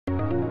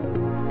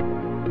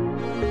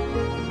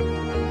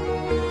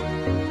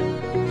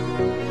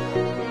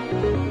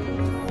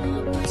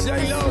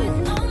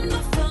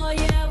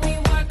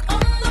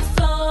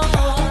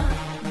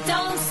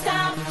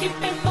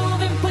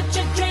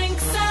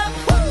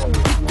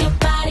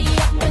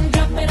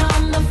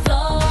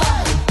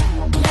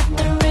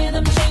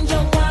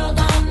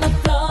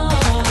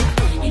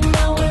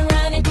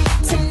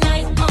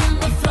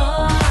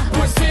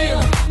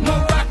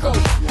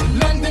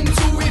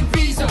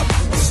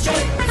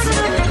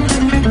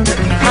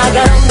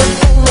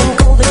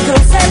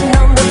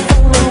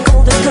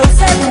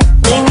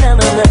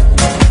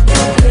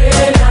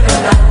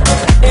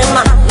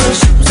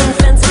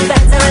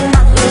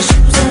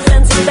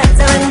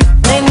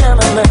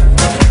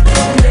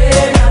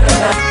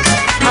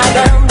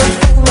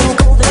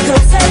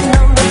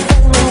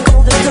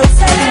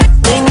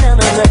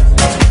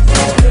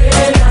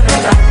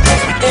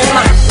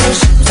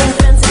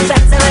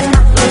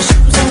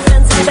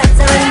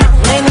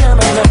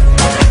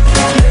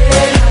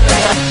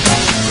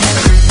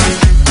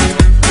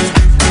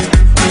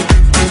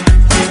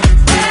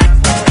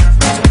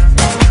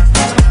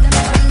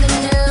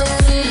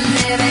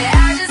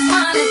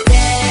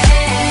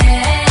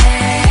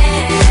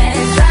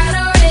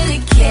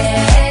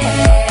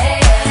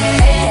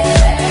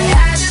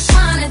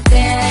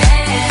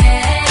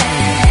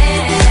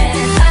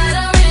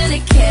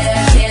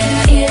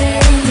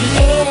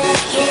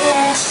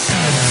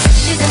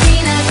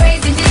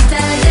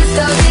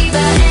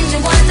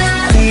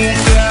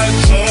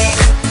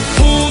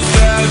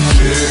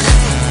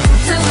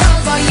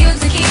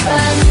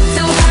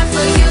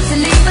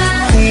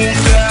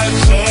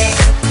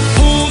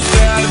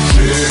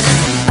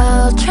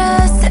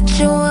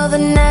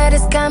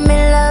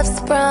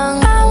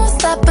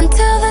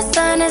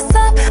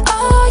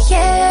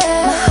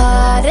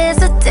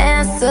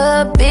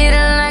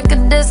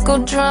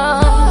disco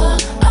drum.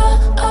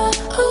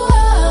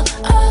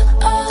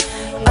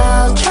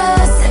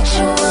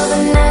 Ultra-sexual, the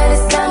night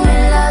has got me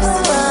love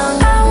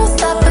sprung. I won't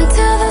stop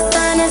until the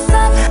sun is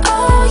up,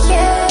 oh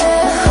yeah.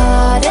 My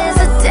heart is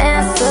a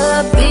dancer,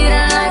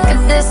 beating like a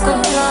disco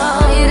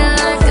drum. Beating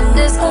like a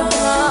disco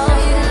drum.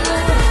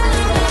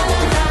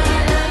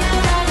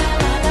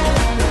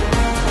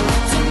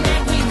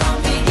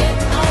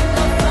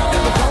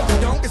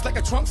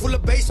 Trunk full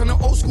of bass on an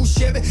old school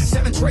Chevy,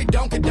 7 tray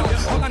Donkey Donk.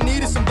 All I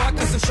need is some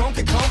vodka, some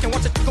Shonky Conk, and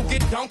watch it go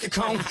get Donkey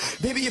Kong.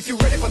 Baby, if you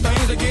ready for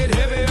things to get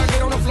heavy, I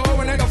get on the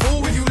floor and act a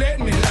fool if you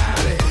let me.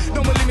 Lie.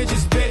 Don't believe me,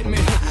 just bet me.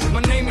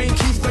 My name ain't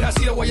Keith, but I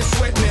see the way you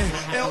sweat me.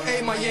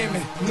 L.A.,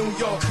 Miami, New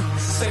York,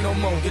 say no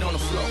more, get on the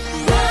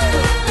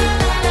floor.